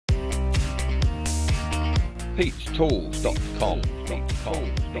pete'stools.com.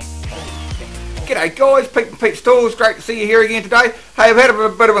 G'day guys, Pete from Pete's Tools, great to see you here again today. Hey, I've had a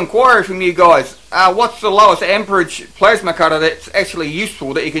bit of inquiry from you guys. What's the lowest amperage plasma cutter that's actually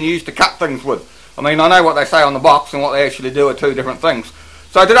useful that you can use to cut things with? I mean, I know what they say on the box and what they actually do are two different things.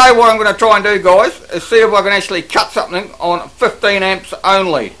 So today what I'm going to try and do, guys, is see if I can actually cut something on 15 amps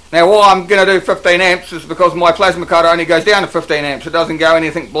only. Now why I'm going to do 15 amps is because my plasma cutter only goes down to 15 amps. It doesn't go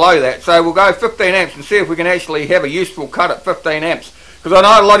anything below that. So we'll go 15 amps and see if we can actually have a useful cut at 15 amps. Because I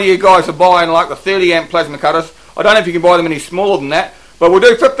know a lot of you guys are buying like the 30 amp plasma cutters. I don't know if you can buy them any smaller than that. But we'll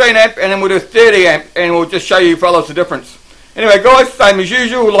do 15 amp and then we'll do 30 amp and we'll just show you fellas the difference. Anyway guys, same as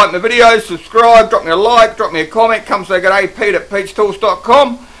usual, like my videos, subscribe, drop me a like, drop me a comment, come say g'day Pete at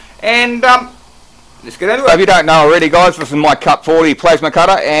pete'stools.com, and let's get into it. If you don't know already guys, this is my Cut 40 plasma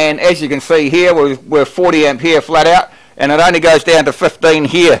cutter, and as you can see here, we're 40 amp here flat out, and it only goes down to 15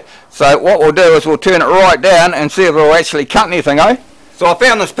 here. So what we'll do is we'll turn it right down and see if it'll actually cut anything, eh? So I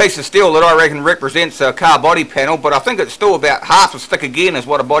found this piece of steel that I reckon represents a car body panel, but I think it's still about half as thick again as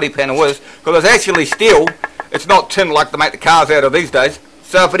what a body panel is, because it's actually steel. It's not tin like they make the cars out of these days.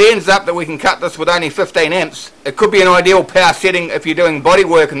 So if it ends up that we can cut this with only 15 amps, it could be an ideal power setting if you're doing body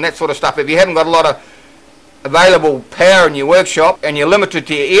work and that sort of stuff. If you haven't got a lot of available power in your workshop and you're limited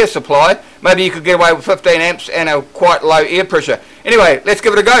to your air supply, maybe you could get away with 15 amps and a quite low air pressure. Anyway, let's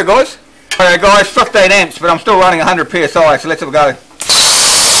give it a go guys. Okay guys, 15 amps, but I'm still running 100 psi, so let's have a go.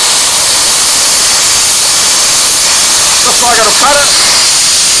 Looks like it'll cut it.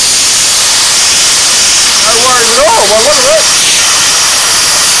 No worries at all, well look at it.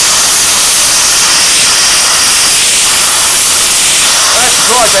 That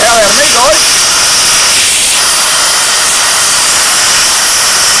surprised the hell out of me guys.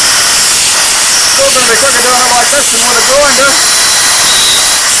 Still going to be quicker doing it like this than with a grinder.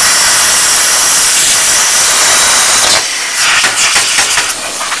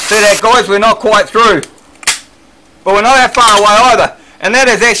 See that guys, we're not quite through. But we're not that far away either. And that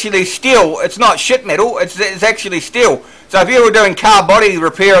is actually steel. It's not shit metal, it's actually steel. So if you were doing car body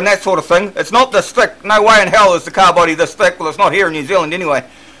repair and that sort of thing, it's not this thick. No way in hell is the car body this thick. Well, it's not here in New Zealand anyway.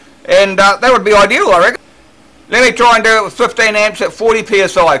 And that would be ideal, I reckon. Let me try and do it with 15 amps at 40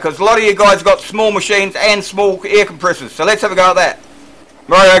 psi, because a lot of you guys got small machines and small air compressors. So let's have a go at that.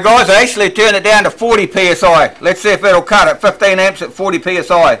 Right guys, I actually turned it down to 40 psi. Let's see if it'll cut at 15 amps at 40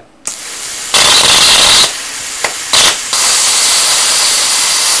 psi.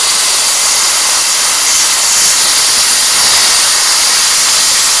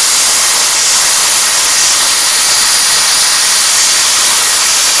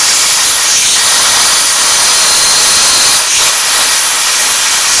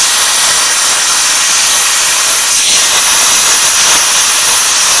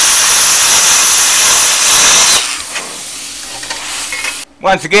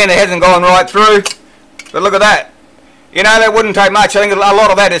 Once again, it hasn't gone right through, but look at that. You know, that wouldn't take much. I think a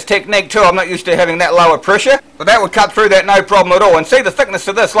lot of that is technique too. I'm not used to having that lower pressure, but that would cut through that no problem at all. And see the thickness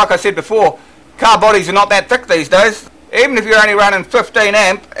of this, like I said before, car bodies are not that thick these days. Even if you're only running 15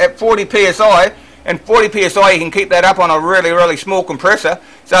 amp at 40 psi, and 40 psi you can keep that up on a really small compressor.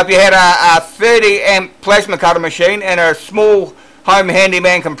 So if you had a 30 amp plasma cutter machine and a small home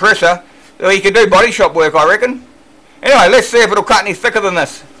handyman compressor, well, you could do body shop work, I reckon. Anyway, let's see if it'll cut any thicker than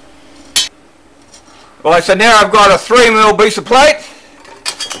this. Right, so now I've got a 3mm piece of plate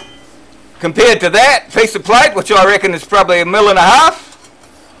compared to that piece of plate, which I reckon is probably 1.5 mm.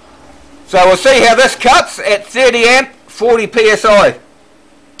 So we'll see how this cuts at 30 amp, 40 psi.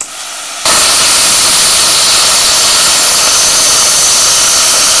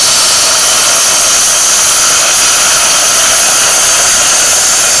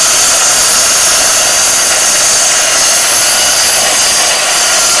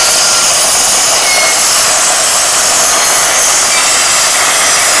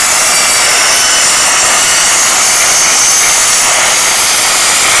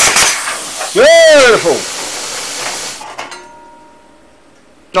 Beautiful.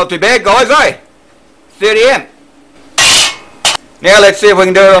 Not too bad guys, eh? 30 amp. Now let's see if we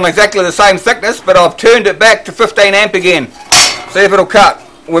can do it on exactly the same thickness, but I've turned it back to 15 amp again. See if it'll cut.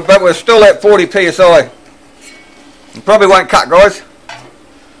 But we're still at 40 psi. It probably won't cut guys.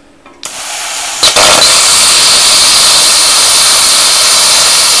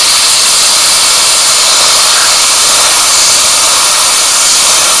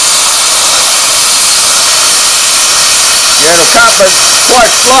 Yeah, it'll cut, but quite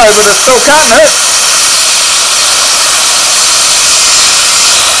slow, but it's still cutting it.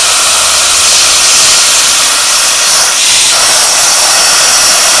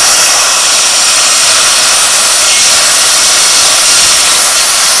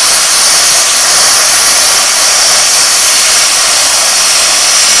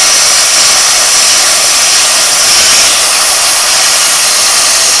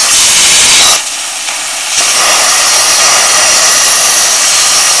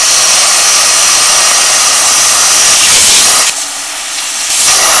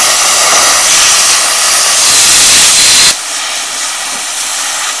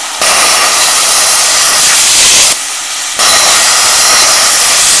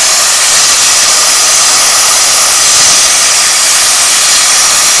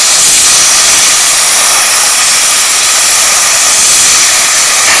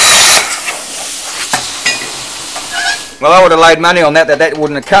 Well, I would have laid money on that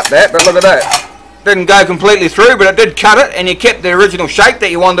wouldn't have cut that, but look at that. Didn't go completely through, but it did cut it, and you kept the original shape that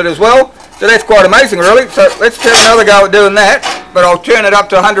you wanted as well. So that's quite amazing, really. So let's take another go at doing that, but I'll turn it up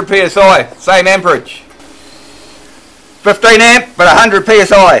to 100 psi, same amperage. 15 amp, but 100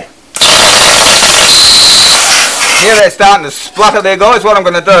 psi. Hear that starting to splutter there, guys? What I'm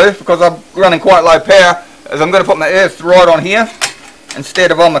going to do, because I'm running quite low power, is I'm going to put my earth right on here instead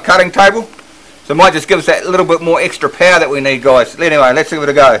of on the cutting table. So it might just give us that little bit more extra power that we need, guys. Anyway, let's give it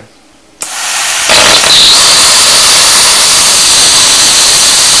a go.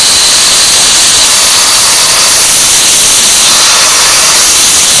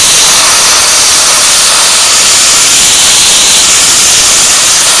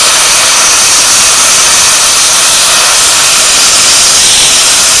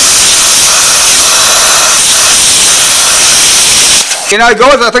 You know,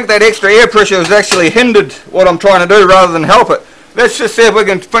 guys, I think that extra air pressure has actually hindered what I'm trying to do rather than help it. Let's just see if we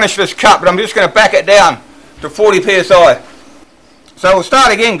can finish this cut, but I'm just going to back it down to 40 psi. So we'll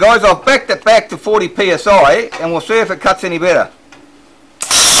start again, guys. I've backed it back to 40 psi, and we'll see if it cuts any better.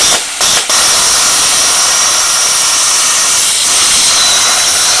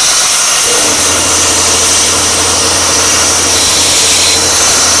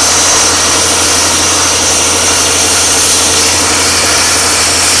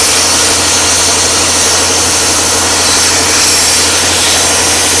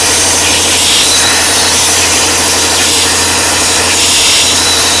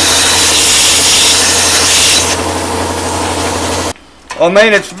 I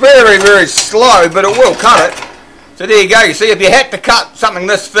mean, it's very, very slow, but it will cut it. So there you go. You see, if you had to cut something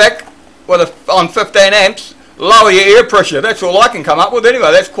this thick with on 15 amps, lower your air pressure. That's all I can come up with.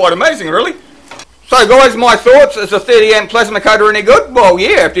 Anyway, that's quite amazing, really. So, guys, my thoughts, is a 30 amp plasma cutter any good? Well,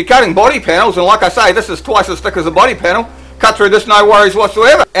 yeah, if you're cutting body panels, and like I say, this is twice as thick as a body panel, cut through this, no worries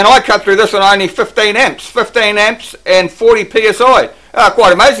whatsoever. And I cut through this on only 15 amps. 15 amps and 40 psi.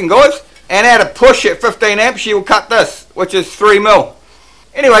 Quite amazing, guys. And at a push at 15 amps, you will cut this, which is 3 mil.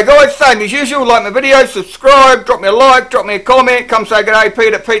 Anyway, guys, same as usual, like my videos, subscribe, drop me a like, drop me a comment, come say good day,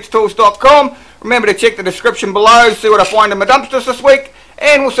 Pete at PetesTools.com. Remember to check the description below, see what I find in my dumpsters this week,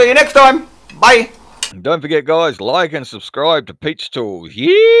 and we'll see you next time. Bye. And don't forget, guys, like and subscribe to Pete's Tools.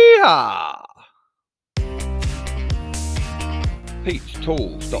 Yeah!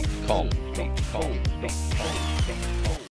 PetesTools.com.